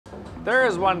There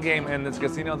is one game in this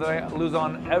casino that I lose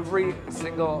on every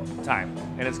single time,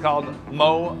 and it's called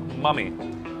Mo Mummy.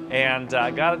 And I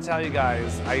gotta tell you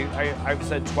guys, I've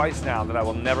said twice now that I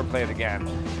will never play it again.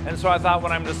 And so I thought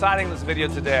when I'm deciding this video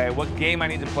today, what game I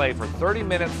need to play for 30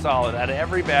 minutes solid at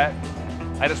every bet,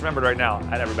 I just remembered right now,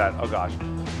 at every bet, oh gosh.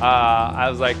 I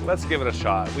was like, let's give it a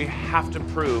shot. We have to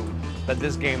prove that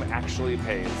this game actually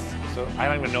pays. So I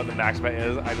don't even know what the max bet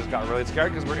is. I just got really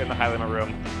scared because we're in the high limit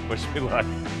room, which we like.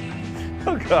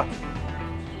 Oh God.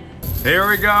 Here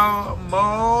we go,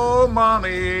 Mo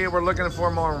Mommy. We're looking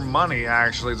for more money,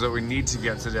 actually, is what we need to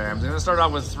get today. I'm gonna start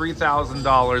off with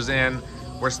 $3,000 in.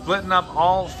 We're splitting up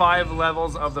all 5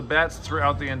 levels of the bets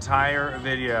throughout the entire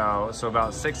video. So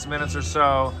about 6 minutes or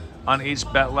so on each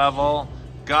bet level.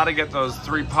 Gotta get those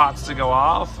 3 pots to go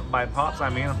off. By pots, I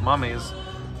mean mummies.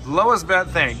 The lowest bet,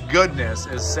 thank goodness,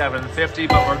 is $7.50,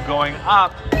 but we're going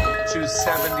up to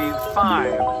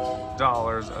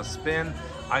 $75 a spin.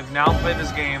 I've now played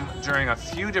this game during a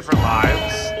few different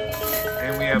lives,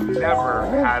 and we have never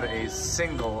had a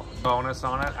single bonus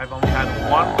on it. I've only had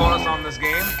 1 bonus on this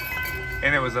game,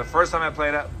 and it was the first time I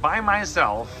played it by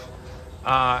myself,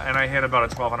 and I hit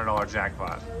about a $1,200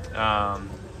 jackpot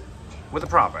with a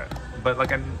profit. But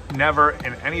like I never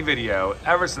in any video,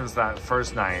 ever since that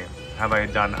first night, have I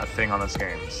done a thing on this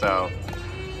game. So,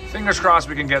 fingers crossed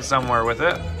we can get somewhere with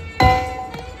it.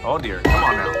 Oh dear, come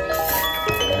on now.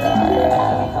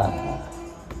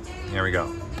 Here we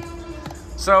go.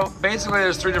 So basically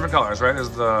there's 3 different colors, right? There's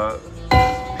the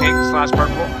pink /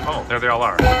 purple. Oh, there they all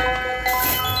are.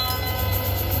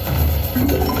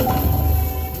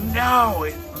 No!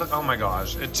 Look, oh my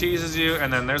gosh. It teases you,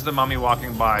 and then there's the mummy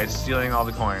walking by, stealing all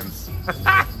the coins.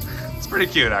 It's pretty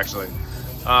cute, actually.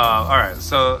 Alright,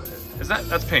 so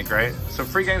that's pink, right? So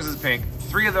free games is pink.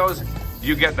 3 of those,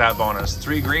 you get that bonus.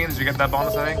 3 greens, you get that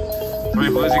bonus, I think. 3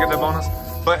 blues, you get that bonus.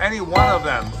 But any one of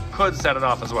them could set it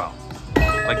off as well.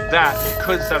 Like that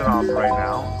could set it off right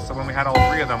now. So when we had all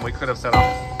 3 of them, we could have set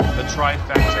off the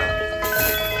trifecta.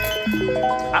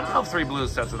 I don't know if 3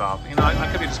 blues sets it off. You know, I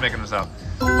could be just making this up.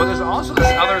 But there's also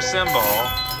this other symbol.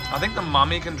 I think the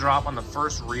mummy can drop on the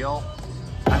first reel.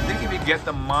 I think if you get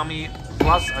the mummy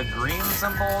plus a green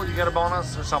symbol, you get a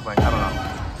bonus or something. I don't know.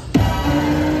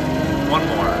 1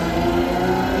 more.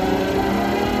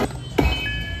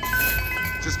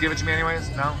 Just give it to me anyways?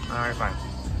 No? Alright, fine.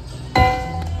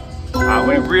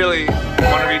 We really,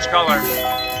 1 of each color.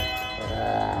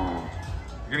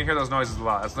 You're gonna hear those noises a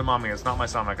lot. That's the mummy. It's not my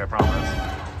stomach, I promise.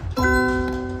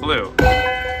 Blue.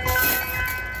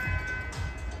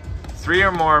 3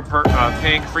 or more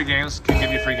pink free games can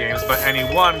give you free games, but any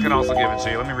one can also give it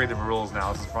to you. Let me read the rules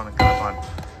now. This is fun, kind of fun.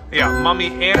 Yeah, mummy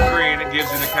and green, it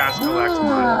gives you the cash collect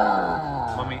one.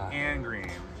 Mummy and green.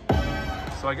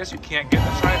 So I guess you can't get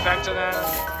the trifecta then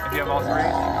if you have all 3.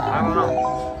 I don't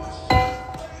know.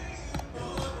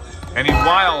 Any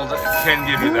wild can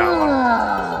give you that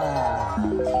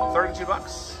one. 32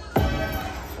 bucks.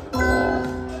 Ooh,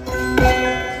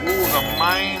 the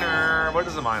minor. What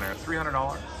is the minor?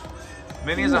 $300.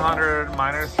 Mini is 100,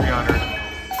 minor is 300.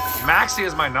 Maxi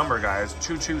is my number, guys.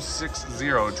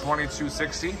 2260,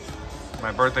 2260.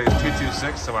 My birthday is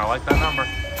 226, so I like that number.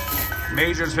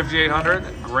 Major is 5,800.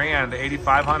 Grand,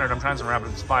 8,500. I'm trying some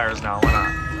rapid expires now. Why not?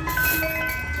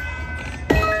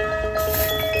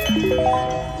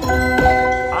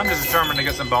 I'm just determined to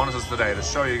get some bonuses today to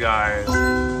show you guys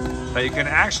that you can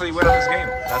actually win on this game.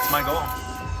 That's my goal.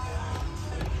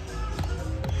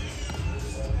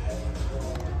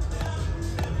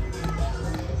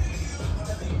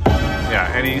 Yeah,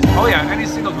 any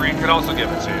single green could also give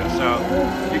it to you. So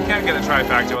you can't get a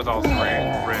trifecta with all 3.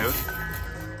 Rude.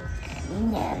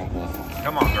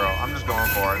 Come on, girl. I'm just going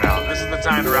for it now. This is the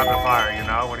time to rapid fire, you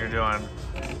know, when you're doing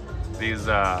these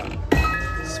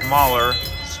smaller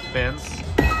spins.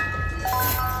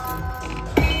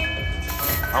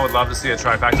 I would love to see a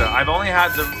trifecta. I've only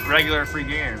had the regular free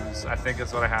games. I think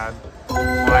it's what I had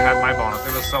when I had my bonus.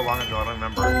 It was so long ago, I don't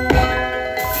remember.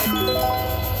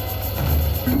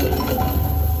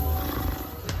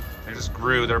 They just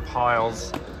grew, their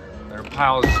piles. Their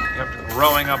piles kept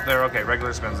growing up there. Okay,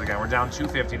 regular spins again. We're down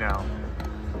 250 now.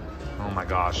 Oh my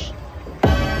gosh.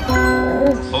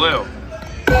 Blue.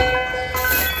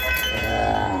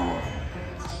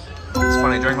 It's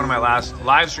funny, during one of my last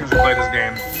live streams we played this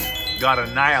game, got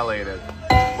annihilated.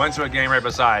 Went to a game right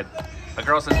beside. A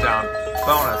girl sits down,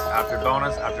 bonus after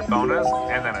bonus after bonus,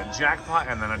 and then a jackpot,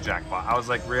 and then a jackpot. I was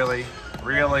like, really?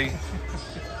 Really?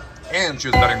 And she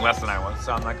was betting less than I was,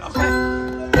 so I'm like, okay,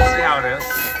 let's see how it is.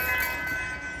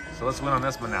 So let's win on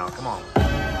this one now, come on.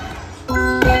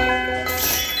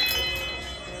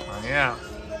 Oh, yeah.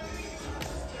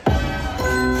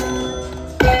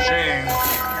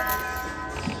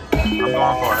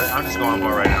 going for it. I'm just going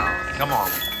for it right now. Come on.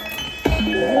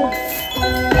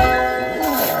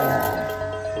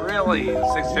 Really?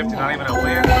 650, not even a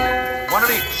win? One of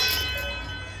each.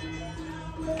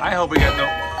 I hope we get the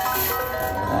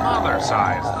other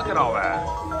size. Look at all that.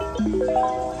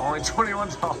 Only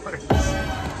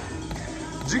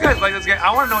 $21. Do you guys like this game?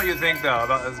 I want to know what you think, though,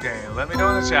 about this game. Let me know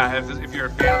in the chat if you're a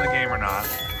fan of the game or not.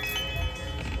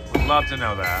 Would love to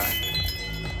know that.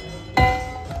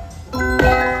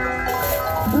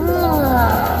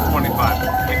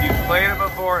 25. If you've played it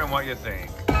before and what you think.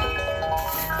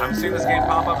 I'm seeing this game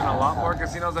pop up in a lot more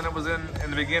casinos than it was in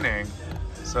the beginning.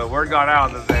 So word got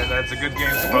out that it's a good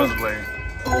game, supposedly.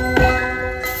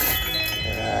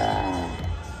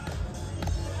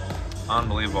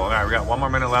 Unbelievable. All right, we got 1 more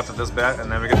minute left of this bet, and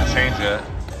then we get to change it.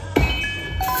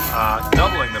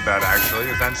 Doubling the bet, actually,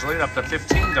 essentially, up to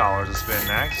 $15 a spin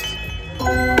next.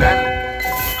 Then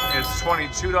it's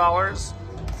 $22,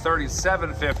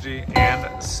 $37.50, and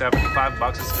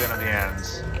 $75 a spin at the end.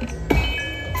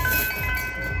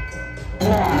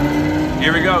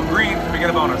 Here we go, green, we get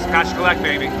a bonus. Catch collect,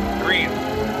 baby. Green,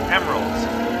 emeralds.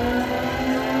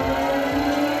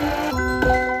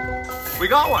 We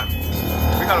got one.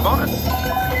 We got a bonus.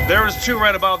 There was 2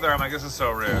 right above there. I'm like, this is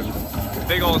so rude.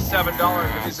 Big old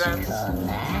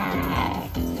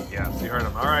 $7.50. Yes, you heard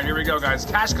him. All right, here we go, guys.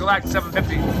 Cash collect,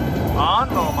 $7.50 on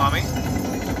Mo Mommy.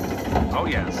 Oh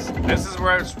yes, this is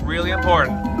where it's really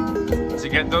important to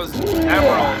get those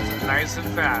emeralds nice and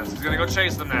fast. He's gonna go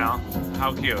chase them now.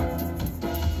 How cute.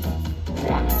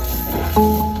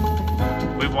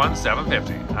 We've won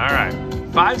 $7.50. All right,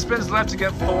 5 spins left to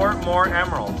get 4 more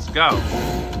emeralds. Go.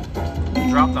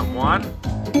 Drop them. 1,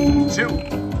 2.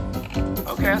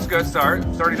 Okay, that's a good start.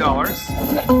 $30.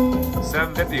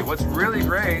 $7.50. What's really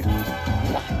great,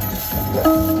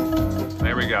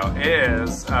 there we go,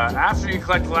 is after you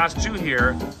collect the last 2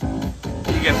 here,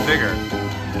 he gets bigger.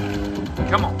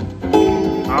 Come on.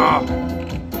 Oh,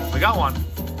 we got one.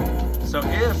 So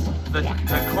if the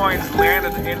coins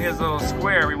landed in his little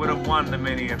square, we would have won the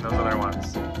mini and those other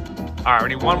ones. All right, we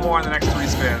need 1 more in the next 3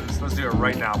 spins. Let's do it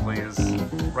right now, please.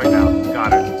 Right now.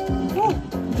 Got it. Woo.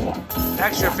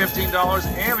 Extra $15,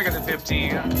 and we got the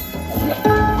 15.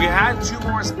 We had 2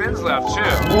 more spins left, too.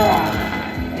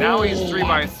 Now he's 3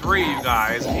 by 3, you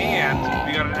guys, and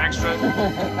we got an extra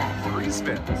 3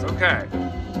 spins. Okay.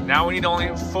 Now we need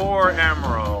only 4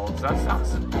 emeralds. That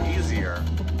sounds easier.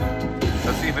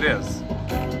 Let's see if it is.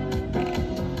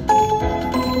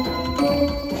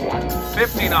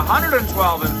 15,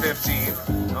 112 and 15.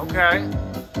 Okay.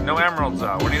 No emeralds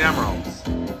though. We need emeralds.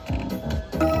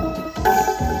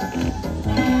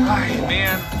 Ay,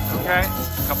 man. Okay. A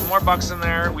couple more bucks in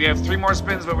there. We have 3 more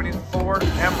spins, but we need 4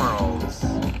 emeralds.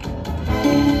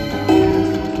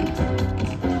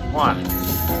 1.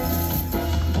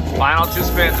 Final 2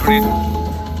 spins.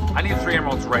 I need 3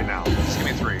 emeralds right now. Just give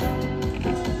me 3.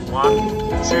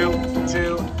 1, 2,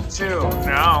 2, 2.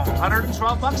 No,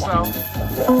 $112 though.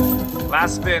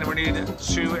 Last spin, we need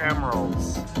 2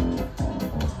 emeralds.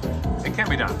 It can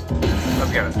be done.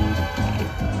 Let's get it.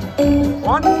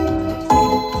 1.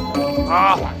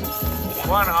 Oh,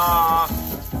 1 off.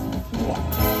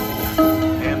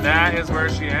 And that is where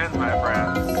she ends, my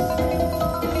friends.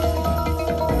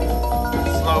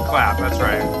 Slow clap, that's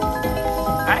right.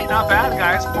 Hey, not bad,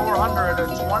 guys.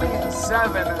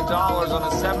 $427 on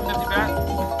a $7.50 bet.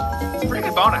 It's a pretty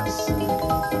good bonus.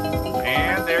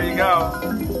 And there you go.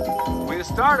 We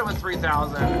started with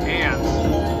 3,000, and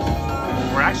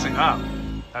we're actually up.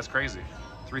 That's crazy.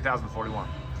 3,041.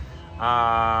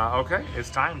 Okay, it's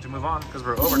time to move on because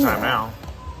we're overtime now.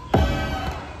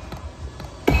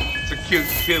 It's a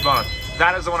cute bonus.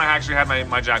 That is the one I actually had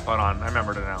my jackpot on. I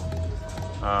remembered it now.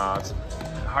 It's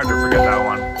hard to forget that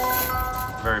one.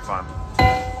 Very fun.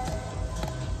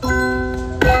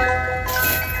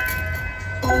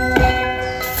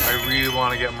 I really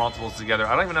want to get multiples together.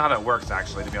 I don't even know how that works,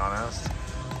 actually, to be honest.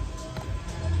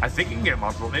 I think you can get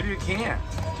multiple. Maybe you can't.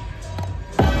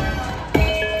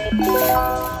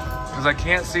 Because I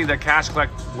can't see the cash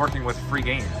collect working with free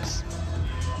games.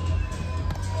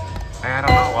 I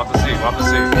don't know. We'll have to see. We'll have to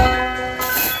see.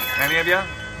 Any of you?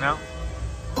 No?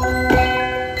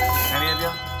 Any of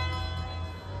you?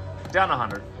 Down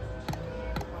 100.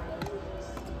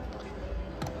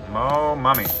 Mo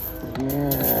Mummy.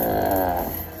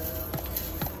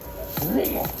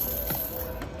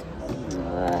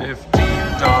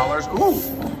 $15. Ooh.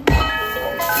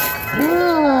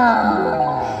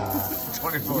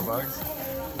 24 bucks.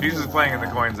 He's just playing in the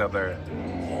coins up there.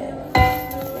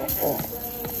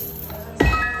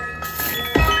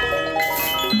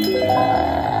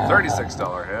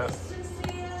 $36 hit.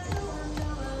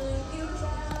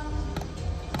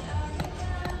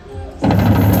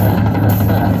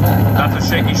 That's a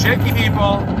shaky, shaky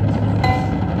people.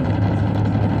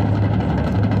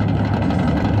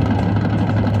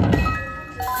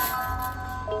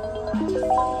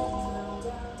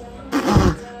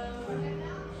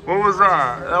 What was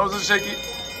that? That was a shaky.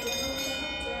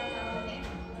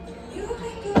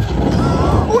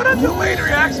 What a delayed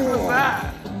reaction was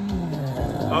that?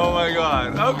 Oh my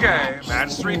god. Okay.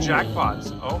 Match 3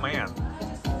 jackpots. Oh man.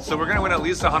 So we're gonna win at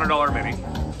least a $100 mini.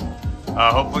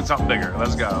 Hopefully something bigger.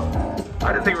 Let's go.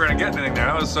 I didn't think we were gonna get anything there.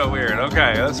 That was so weird.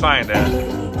 Okay, let's find it.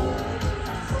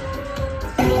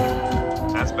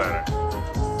 That's better.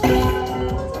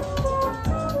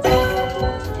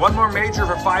 One more major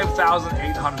for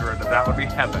 5,800. That would be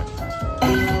heaven.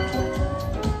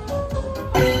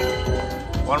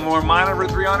 One more minor for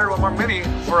 300. One more mini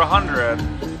for 100.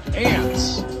 And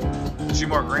 2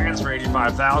 more grands for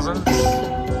 85,000.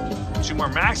 2 more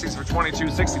maxies for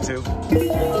 2262.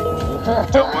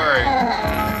 Don't worry.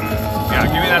 Yeah,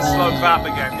 give me that slow clap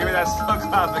again. Give me that slow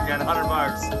clap again. 100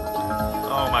 bucks.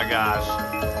 Oh my gosh.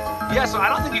 Yeah, so I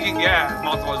don't think you can get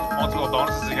multiple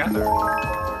bonuses together.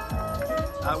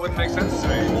 That wouldn't make sense to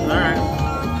me. All right.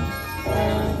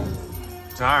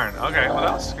 Darn. Okay. Well,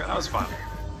 that was fun.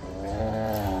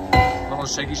 A little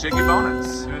shaky, shaky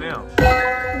bonus. Who knew?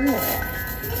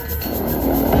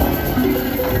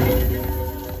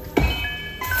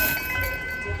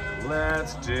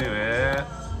 Let's do it.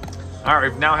 All right.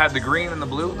 We've now had the green and the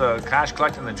blue, the cash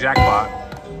collect and the jackpot.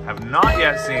 Have not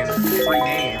yet seen free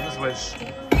games, which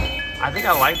I think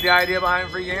I like the idea behind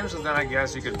free games, because then I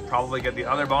guess you could probably get the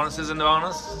other bonuses in the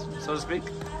bonus, so to speak.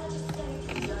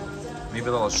 Maybe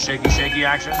a little shaky, shaky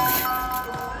action.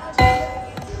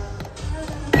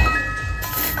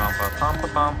 Pump, pump,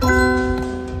 pump, pump.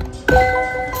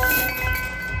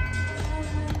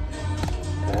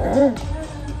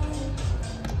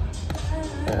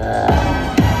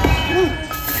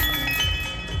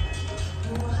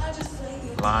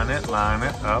 Line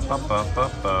it, up, up, up,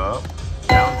 up, up.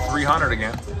 Down 300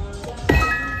 again.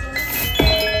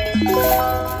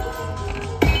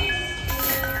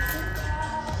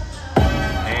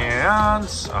 And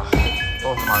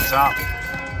both of them on top.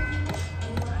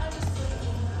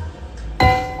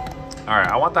 All right,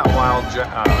 I want that wild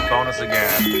bonus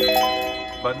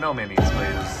again, but no minis,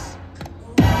 please.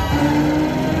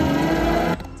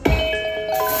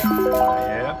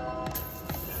 Yep.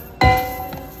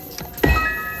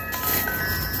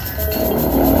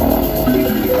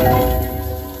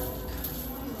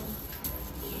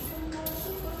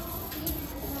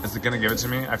 Is it gonna give it to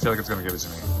me? I feel like it's gonna give it to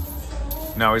me.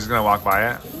 No, he's gonna walk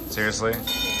by it? Seriously?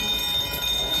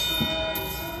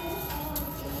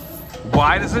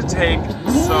 Why does it take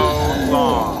so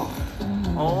long?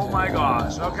 Oh my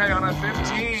gosh. Okay, on a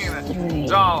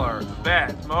 $15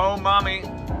 bet. Mo mommy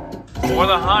for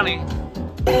the honey.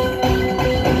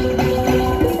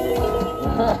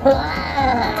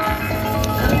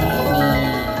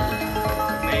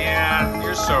 Man,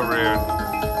 you're so rude.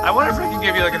 I wonder if I can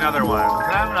give you like another one.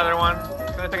 Can I have another one?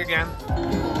 Can I pick again?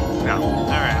 No.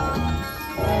 Alright.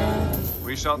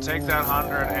 We shall take that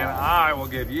 100 and I will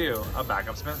give you a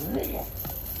backup spin.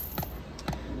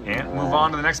 And move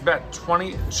on to the next bet.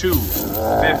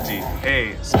 $22.50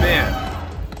 a spin.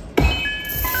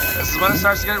 This is when it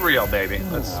starts to get real, baby.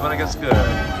 This is when it gets good.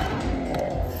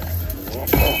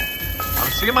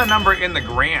 I'm seeing my number in the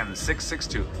grand,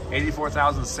 662.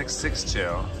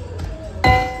 84,662.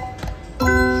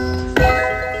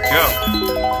 Go.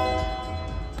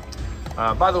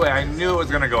 By the way, I knew it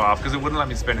was gonna go off because it wouldn't let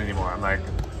me spin anymore. I'm like,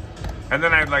 and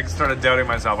then I like started doubting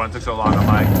myself when it took so long. I'm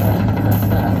like,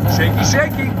 shaky,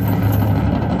 shaky.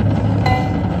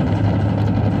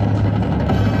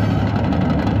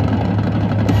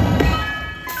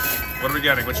 What are we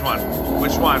getting? Which one?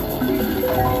 Which one?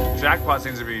 Jackpot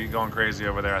seems to be going crazy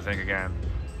over there, I think, again.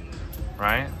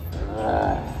 Right?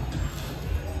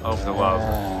 Oh, for the love.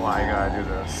 Why you gotta do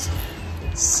this?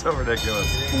 It's so ridiculous.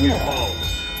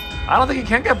 I don't think you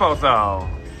can get both, though.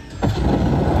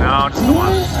 No, just the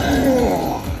one.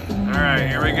 Alright,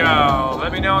 here we go.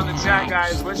 Let me know in the chat,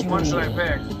 guys, which one should I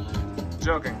pick?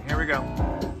 Joking. Here we go.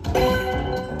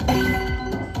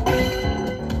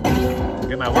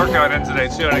 Get my workout in today,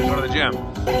 too. I can go to the gym.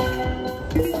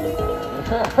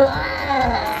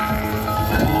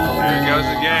 There he goes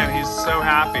again. He's so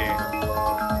happy.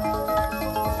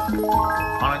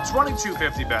 On a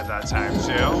 $22.50 bet that time,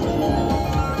 too.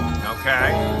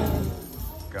 Okay.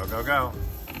 Go, go, go.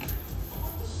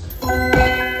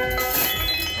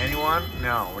 Anyone?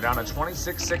 No. We're down to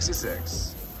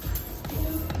 $26.66.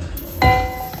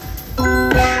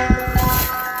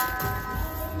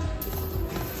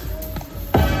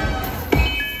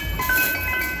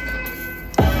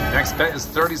 bet is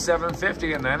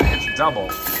 $37.50, and then it's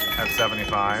double at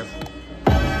 $75.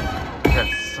 We got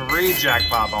 3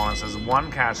 jackpot bonuses,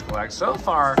 1 cash collect. So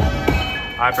far,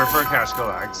 I prefer cash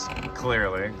collects,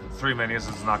 clearly. 3 minis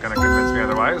is not going to convince me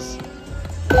otherwise.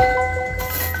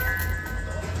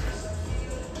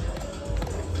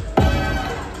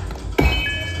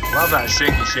 Love that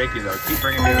shaky though. Keep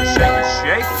bringing me the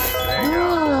shaky. There you go.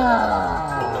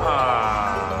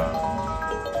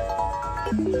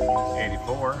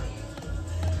 84.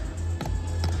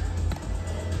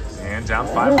 And down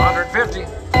 550.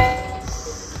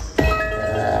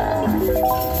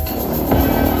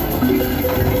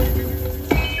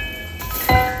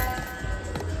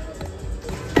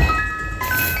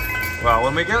 Well,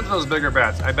 when we get to those bigger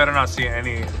bets, I better not see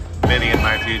any mini in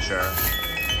my future.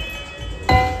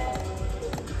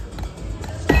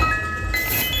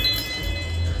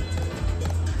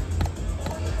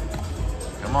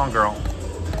 Come on, girl.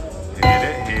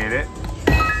 Hit it.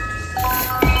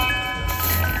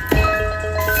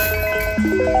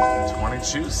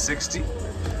 22.60.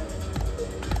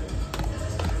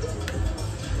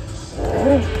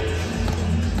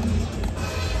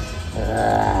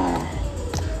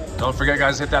 Don't forget,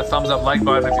 guys, hit that thumbs up like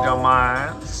button if you don't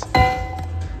mind.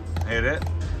 Hit it.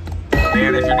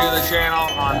 And if you're new to the channel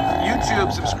on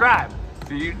YouTube, subscribe.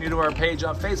 If you're new to our page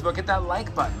on Facebook, hit that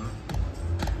like button.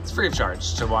 It's free of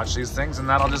charge to watch these things, and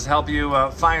that'll just help you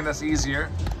find us easier.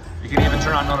 You can even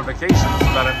turn on notifications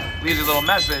so that it leaves you a little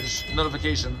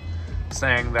notification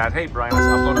saying that, hey, Brian has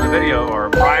uploaded a video, or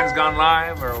Brian's gone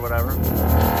live, or whatever.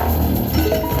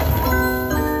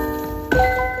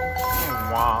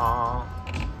 Wow.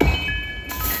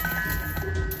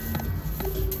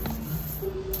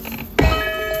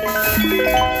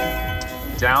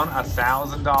 Down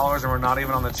 $1,000, and we're not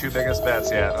even on the 2 biggest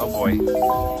bets yet. Oh boy.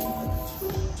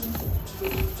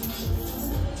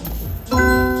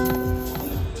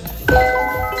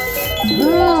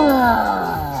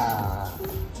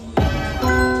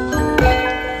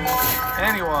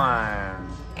 Anyone?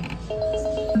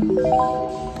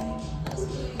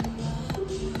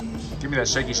 Give me that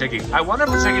shaky. I wonder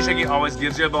if the shaky always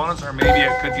gives you a bonus, or maybe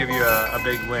it could give you a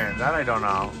big win. That I don't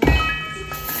know.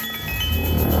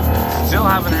 Still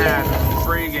haven't had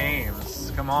free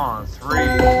games. Come on, 3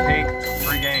 pink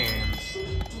free games.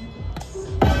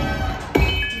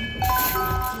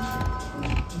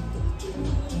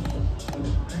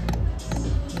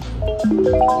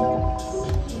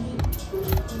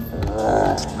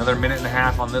 Another minute and a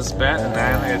half on this bet, and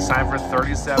then it's time for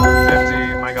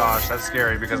 $37.50. My gosh, that's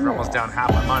scary because we're almost down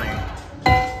half my money.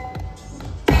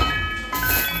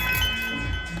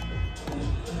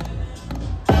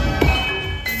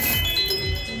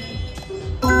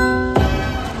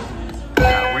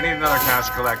 Yeah, we need another cash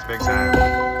collect big time.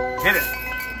 Hit it.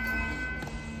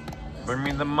 Bring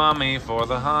me the mummy for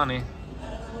the honey.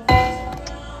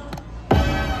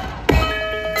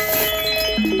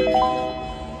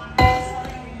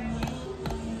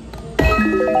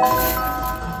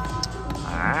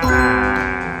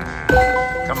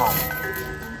 Come on.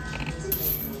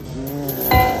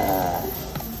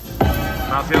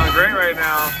 Not feeling great right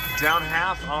now. Down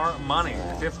half our money.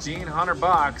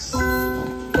 $1,500.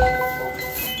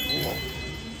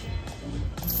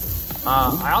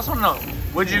 I also want to know,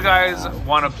 would you guys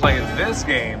want to play this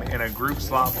game in a group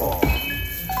slot pool?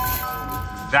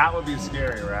 That would be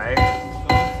scary, right? So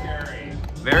scary.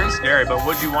 Very scary, but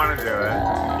would you want to do it?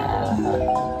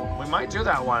 We might do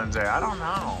that one day. I don't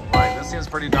know. Like, this seems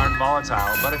pretty darn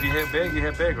volatile, but if you hit big, you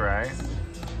hit big, right?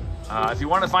 If you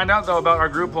want to find out, though, about our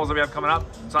group polls that we have coming up,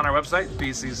 it's on our website,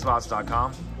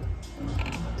 bcslots.com.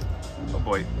 Oh,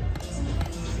 boy.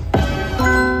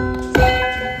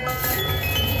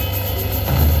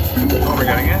 Oh, we're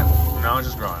getting it? No, it's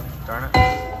just growing. Darn it.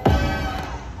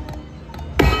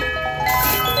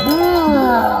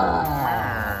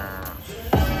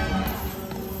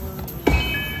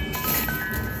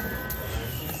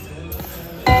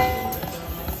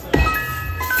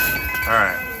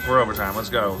 Alright, we're overtime. Let's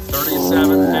go.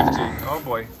 $37.50. Oh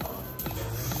boy.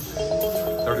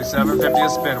 $37.50 a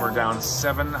spin. We're down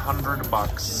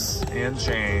 $700 and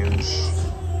change.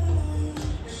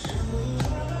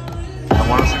 I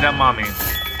want to see that mommy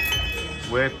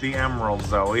with the emeralds,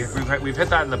 though. We've hit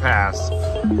that in the past.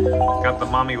 Got the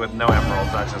mommy with no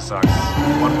emeralds. That just sucks.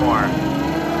 One more.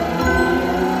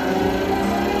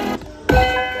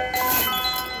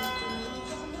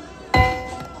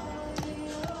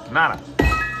 Nada.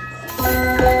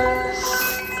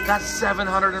 Got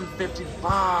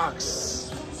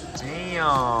 $750.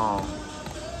 Damn.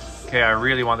 Okay, I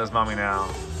really want this mommy now.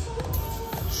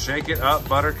 Shake it up,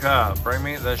 buttercup. Bring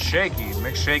me the shaky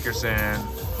McShakerson.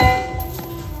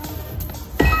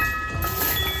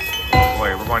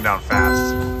 boy, we're going down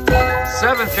fast.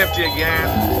 750 again.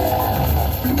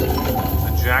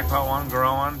 The jackpot one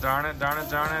growing. Darn it, darn it,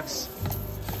 darn it.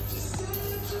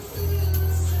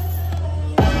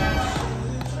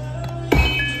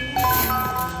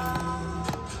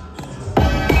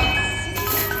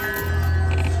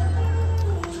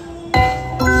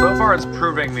 So far, it's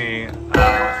proving me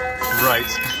right.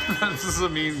 This is a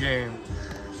mean game.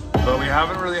 But we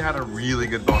haven't really had a really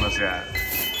good bonus yet.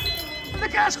 The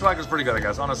cash collector's pretty good, I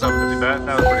guess. On a 750 bet,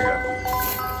 that was pretty good.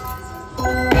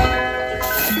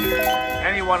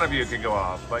 Any one of you could go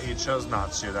off, but you chose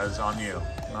not to. That is on you,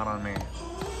 not on me.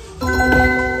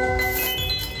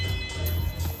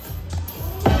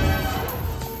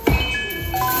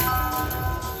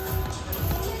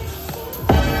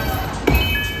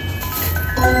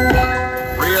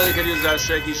 Really could use that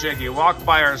shaky, shaky. Walk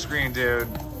by our screen, dude.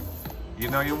 You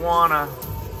know you wanna.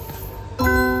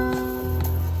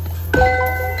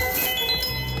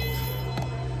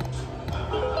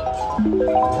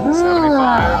 75.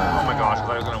 Oh my gosh, I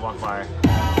thought I was gonna walk by.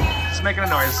 Just making a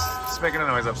noise. Just making a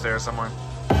noise upstairs somewhere.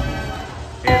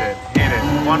 Hit it, hit it.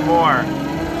 One more.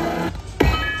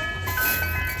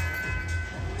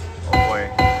 Oh boy.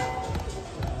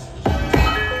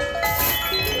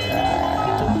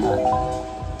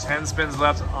 Ten spins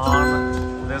left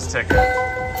on this ticket.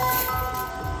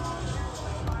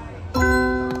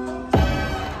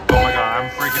 I'm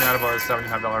freaking out about a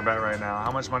 $75 bet right now.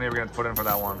 How much money are we going to put in for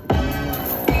that one?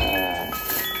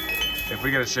 If we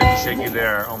get a shaky, shaky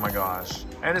there, oh my gosh.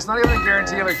 And it's not even a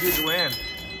guarantee of a huge win.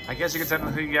 I guess you could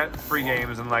technically get free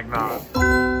games and like not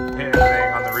hit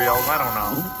anything on the reels. I don't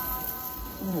know.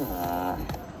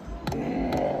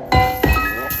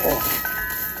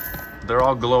 They're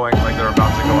all glowing like they're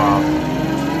about to go off.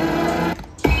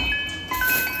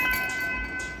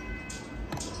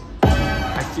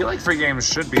 I feel like free games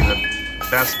should be the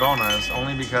best bonus,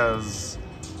 only because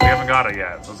we haven't got it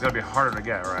yet, so it's gonna be harder to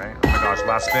get, right? Oh my gosh,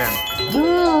 last spin.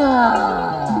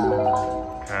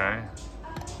 Okay.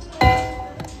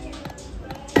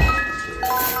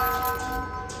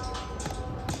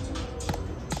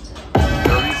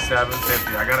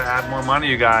 $37.50. I gotta add more money,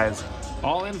 you guys.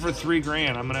 All in for $3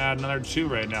 grand. I'm gonna add another 2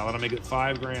 right now. That'll make it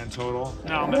 $5 grand total.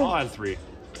 No, I'll add 3.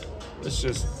 Let's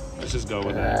just go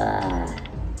with it.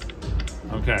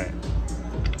 Okay.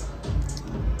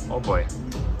 Oh boy.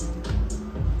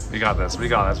 We got this, we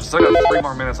got this. We still got 3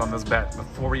 more minutes on this bet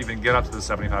before we even get up to the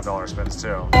 $75 spins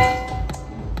too.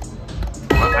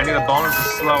 But I need a bonus to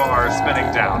slow our spinning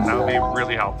down. That would be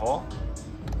really helpful.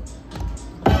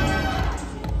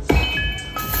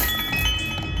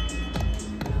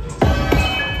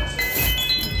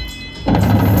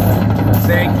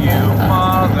 Thank you,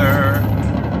 Mother.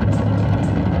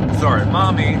 Sorry,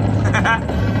 Mommy.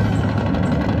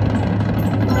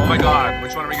 Oh my God,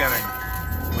 which one are we getting?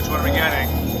 Which one are we getting?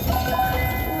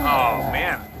 Oh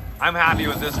man, I'm happy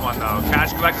with this one though.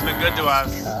 Cash Collector's been good to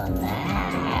us.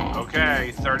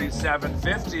 Okay,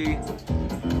 $37.50.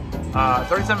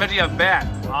 $37.50 a bet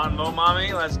on Mo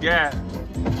Mommy. Let's get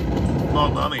Mo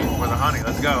Mommy for the honey.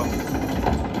 Let's go.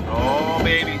 Oh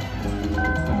baby.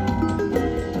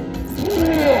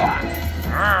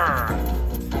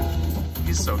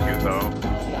 He's so cute though.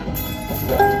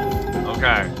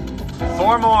 Okay.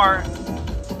 4 more.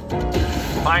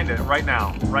 Find it right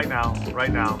now. Right now.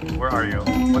 Right now. Where are you?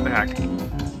 What the heck?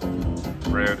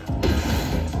 Rude.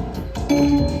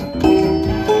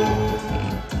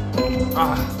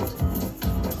 Ah.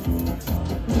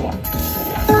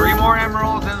 3 more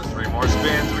emeralds and 3 more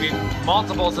spins. We need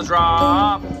multiples to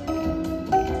draw up.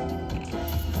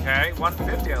 Okay,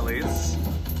 150 at least.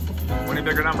 We need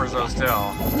bigger numbers though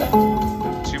still.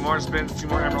 2 more spins, 2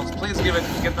 more emeralds. Please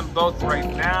get them both right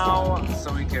now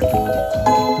so we can.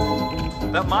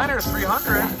 That miner's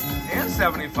 300 and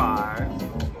 75.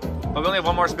 But we only have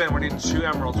 1 more spin. We need 2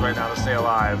 emeralds right now to stay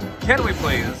alive. Can we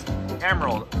please?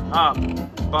 Emerald, up,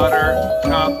 butter,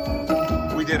 cup.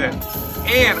 We did it.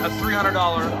 And a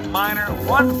 $300 miner,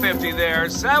 150 there,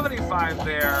 75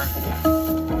 there.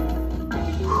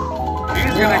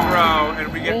 He's gonna grow,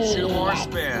 and we get 2 more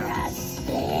spins.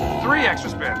 3 extra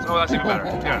spins. Oh, that's even better.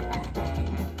 Good.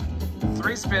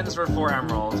 3 spins for 4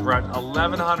 emeralds. We're at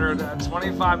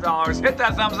 $1,125. Hit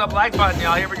that thumbs up like button,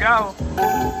 y'all. Here we go.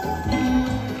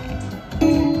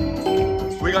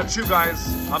 We got 2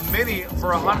 guys. A mini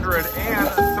for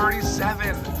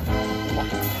 137.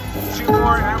 2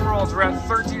 more emeralds. We're at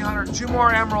 1,300. 2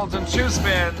 more emeralds and 2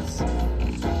 spins.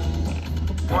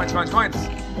 Coins, coins, coins.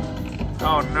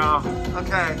 Oh no.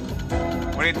 Okay.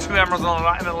 We need 2 emeralds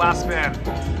in the last spin.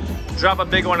 Drop a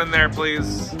big one in there,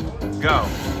 please. Go.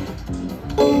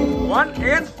 1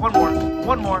 and 1 more.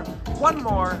 1 more. One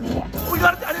more. We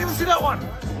got it. I didn't even see that one.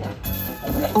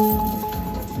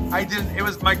 I didn't. It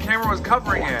was, my camera was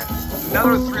covering it.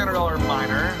 Another $300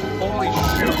 miner. Holy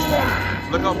shoot.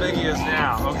 Look how big he is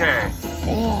now. Okay.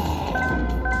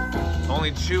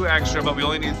 Only 2 extra, but we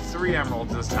only need 3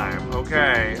 emeralds this time.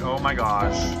 Okay. Oh my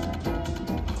gosh.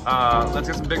 Let's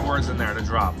get some big words in there to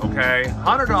drop, okay?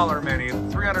 $100 mini,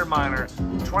 $300 minor,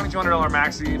 $2,200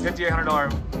 maxi,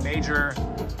 $5,800 major.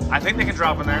 I think they can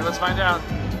drop in there. Let's find out.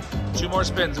 2 more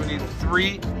spins. We need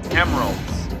 3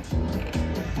 emeralds.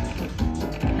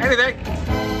 Anything.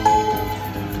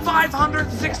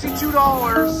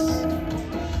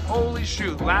 $562. Holy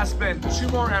shoot. Last spin. 2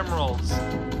 more emeralds.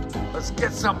 Let's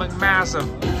get something massive.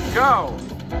 Go.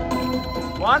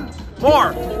 1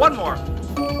 more. 1 more.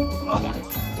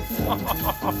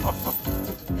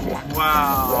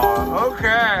 Wow.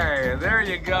 Okay. There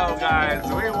you go, guys.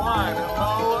 We won.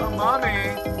 Oh,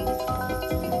 money.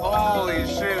 Holy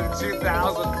shoot.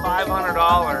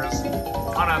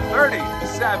 $2,500 on a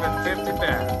 $37.50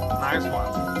 bet. Nice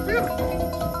one. Beautiful.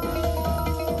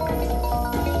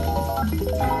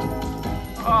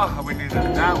 Oh, we needed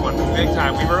that one big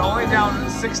time. We were only down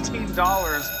 $16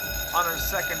 on our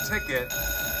second ticket.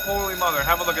 Holy mother.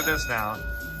 Have a look at this now.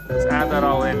 Let's add that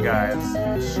all in, guys.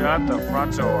 Shut the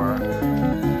front door.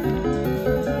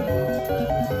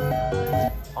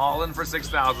 All in for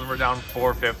 6,000. We're down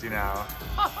 450 now.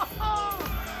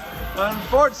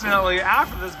 Unfortunately,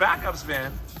 after this backup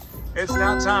spin, it's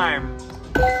now time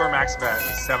for max bet.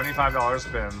 $75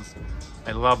 spins.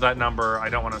 I love that number. I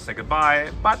don't want to say goodbye,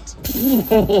 but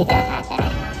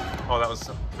oh,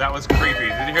 that was creepy.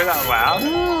 Did you hear that laugh?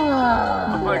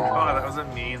 Oh my god, that was a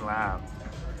mean laugh.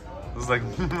 It was like,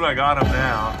 I got him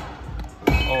now.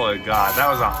 Oh my god, that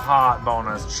was a hot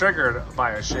bonus, triggered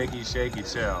by a shaky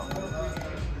chill.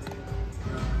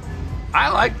 I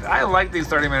like these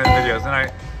 30-minute videos, and I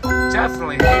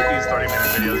definitely hate these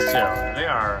 30-minute videos too. They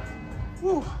are,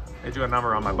 whew, they do a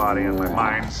number on my body and my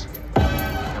mind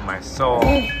and my soul.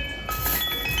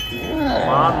 Come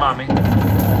on, mommy.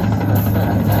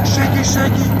 Shaky.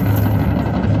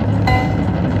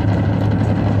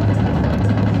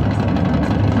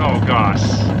 Oh gosh.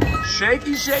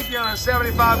 Shaky on a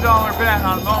 $75 bet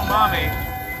on Mo Mommy.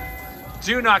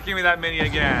 Do not give me that mini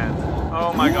again.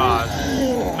 Oh my gosh.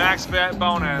 Max bet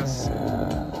bonus.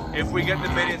 If we get the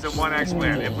mini, it's a 1x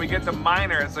win. If we get the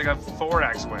minor, it's like a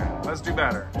 4x win. Let's do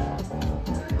better.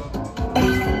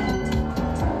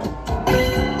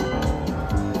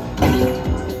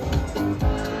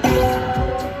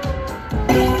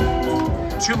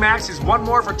 Two maxis, 1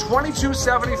 more for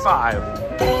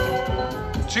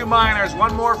 $22.75. 2 minors,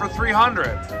 1 more for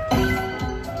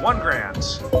 $300. 1 grand.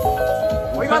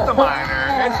 We got the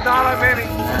minor. It's not a mini.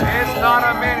 It's not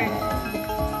a mini.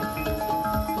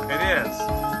 It is.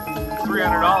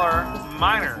 $300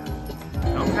 minor.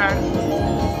 Okay.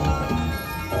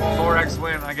 4x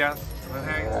win, I guess. But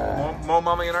hey, more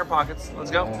money in our pockets.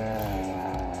 Let's go.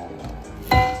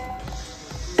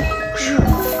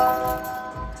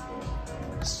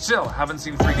 Still haven't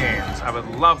seen free games. I would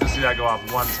love to see that go off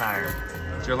one time.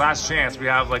 It's your last chance. We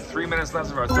have like 3 minutes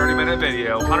left of our 30-minute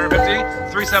video. 150,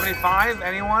 375,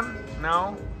 anyone?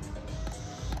 No?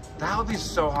 That would be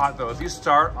so hot though. If you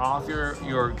start off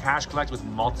your cash collect with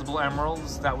multiple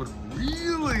emeralds, that would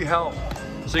really help.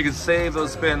 So you can save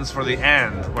those spins for the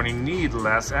end when you need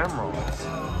less emeralds.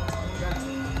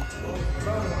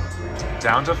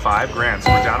 Down to 5 grand.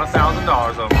 So we're down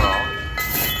 $1,000 overall.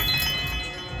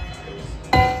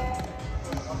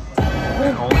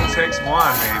 It only takes 1,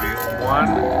 maybe. 1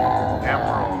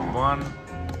 emerald, 1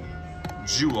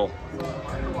 jewel.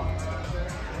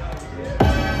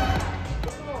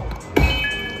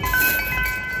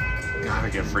 Gotta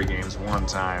get free games one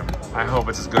time. I hope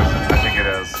it's as good as I think it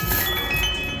is.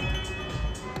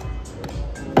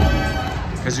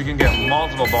 Because you can get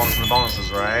multiple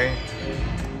bonuses, right?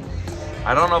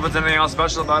 I don't know if it's anything else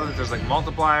special about it, if there's like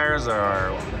multipliers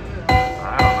or...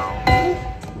 I don't know.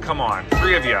 Come on,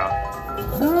 3 of you.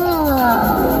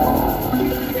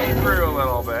 Through a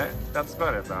little bit. That's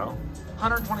about it though.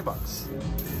 120 bucks.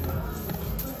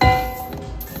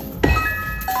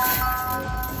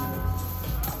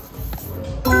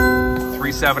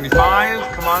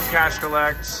 $375. Come on, cash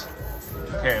collect.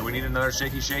 Okay, we need another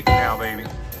shaky now, baby.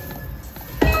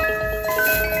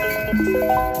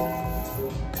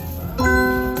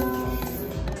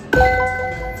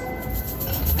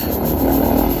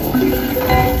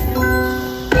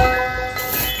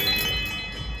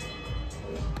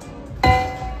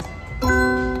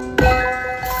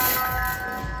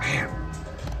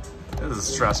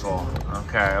 Stressful.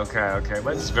 Okay,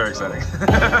 but it's very exciting.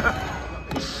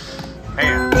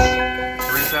 Hands.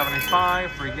 $375.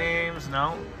 25, free games,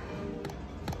 no.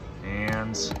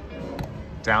 And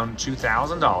down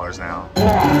 $2,000 now.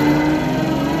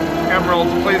 Emerald,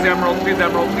 please emerald, please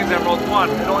emerald, please emerald. One,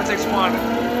 it only takes one.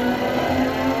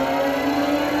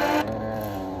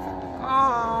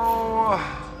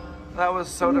 Oh, that was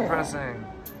so depressing.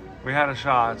 We had a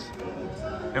shot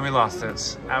and we lost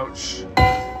it. Ouch.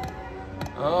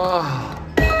 Oh,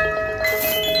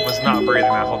 I was not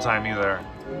breathing that whole time either.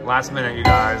 Last minute, you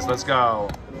guys, let's go.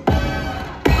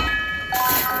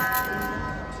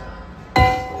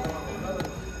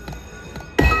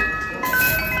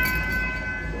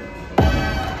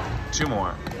 Two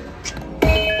more.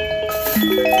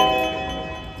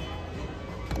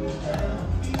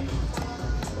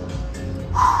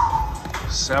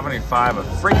 75, a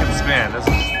freaking spin. This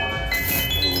is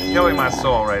killing my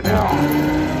soul right now.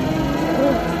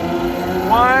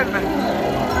 One.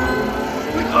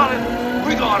 We got it.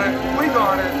 We got it. We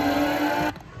got it.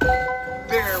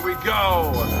 There we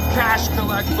go. Cash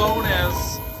collect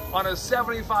bonus on a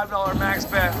 $75 max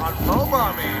bet on Mo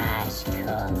Mommy.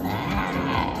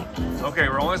 Okay,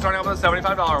 we're only starting out with a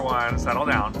 $75 one. Settle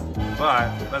down.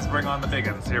 But let's bring on the big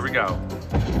ones. Here we go.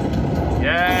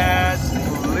 Yes,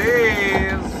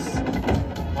 please.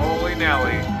 Holy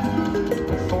Nelly.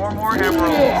 4 more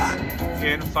emeralds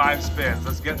in 5 spins.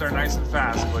 Let's get there nice and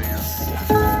fast, please.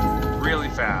 Really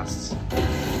fast.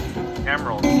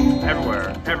 Emeralds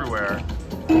everywhere, everywhere.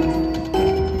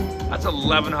 That's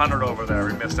 1,100 over there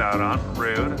we missed out on.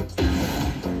 Rude.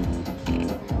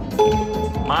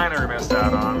 Minor we missed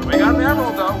out on. We got an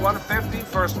emerald though, 150,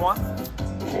 first one.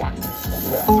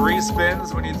 3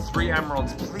 spins, we need 3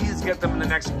 emeralds. Please get them in the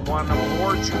next 1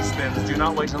 or 2 spins. Do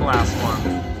not wait till the last one.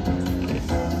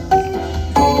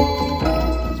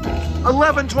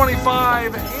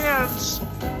 1125 and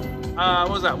what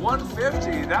was that?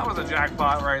 150. That was a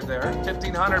jackpot right there.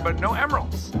 1,500, but no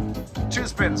emeralds. 2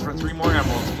 spins for 3 more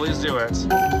emeralds. Please do it.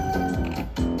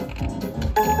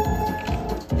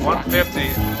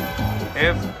 150.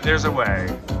 If there's a way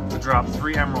to drop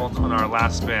 3 emeralds on our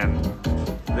last spin,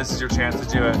 this is your chance to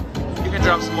do it. You can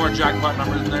drop some more jackpot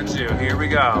numbers in there too. Here we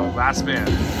go. Last spin.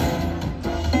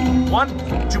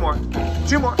 1, 2 more.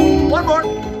 2 more. 1 more.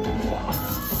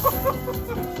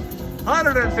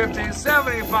 150,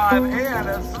 75,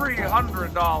 and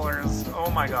 $300.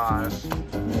 Oh my gosh.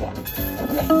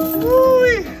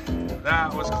 Woo-wee.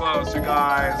 That was close, you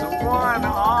guys. 1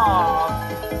 off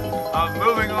of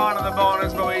moving on to the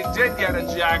bonus, but we did get a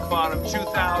jackpot of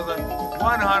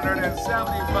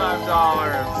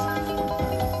 $2,175.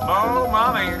 Oh,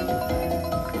 mommy.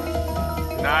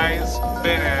 Nice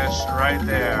finish right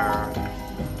there.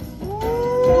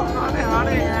 Ooh, honey,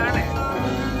 honey, honey.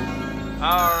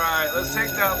 All right, let's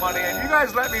take that money. And you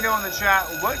guys let me know in the chat,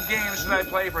 what game should I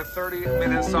play for 30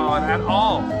 minutes solid at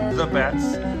all the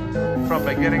bets from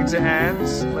beginning to end?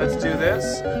 Let's do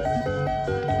this.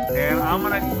 And I'm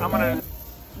gonna,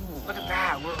 look at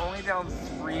that. We're only down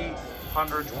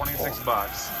 326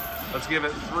 bucks. Let's give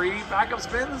it 3 backup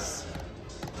spins.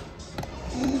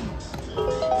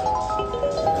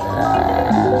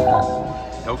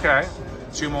 Okay,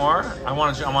 2 more. I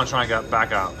want to try and get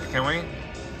back out. Can we?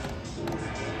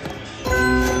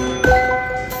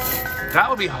 That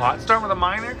would be hot. Start with a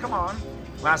minor. Come on.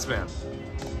 Last spin.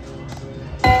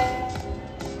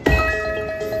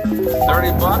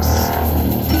 30 bucks.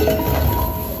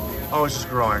 Oh, it's just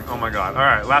growing. Oh my God. All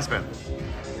right, last spin.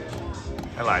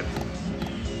 I lied.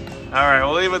 All right,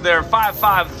 we'll leave it there. 5,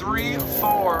 5, 3,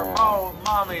 4. Oh,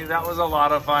 mommy, that was a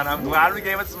lot of fun. I'm glad we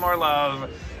gave it some more love.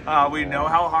 We know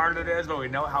how hard it is, but we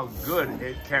know how good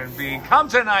it can be. Come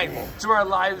tonight to our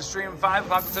live stream, 5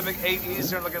 o'clock Pacific, 8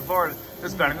 Eastern. Looking forward to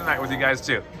spending the night with you guys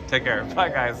too. Take care. Bye,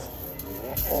 guys.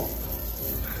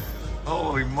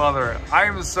 Holy mother. I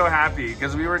am so happy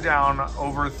because we were down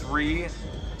over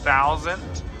 3,000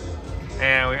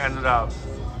 and we ended up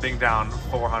being down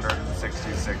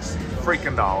 466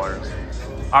 freaking dollars.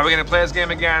 Are we going to play this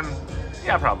game again?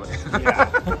 Yeah, probably. Yeah.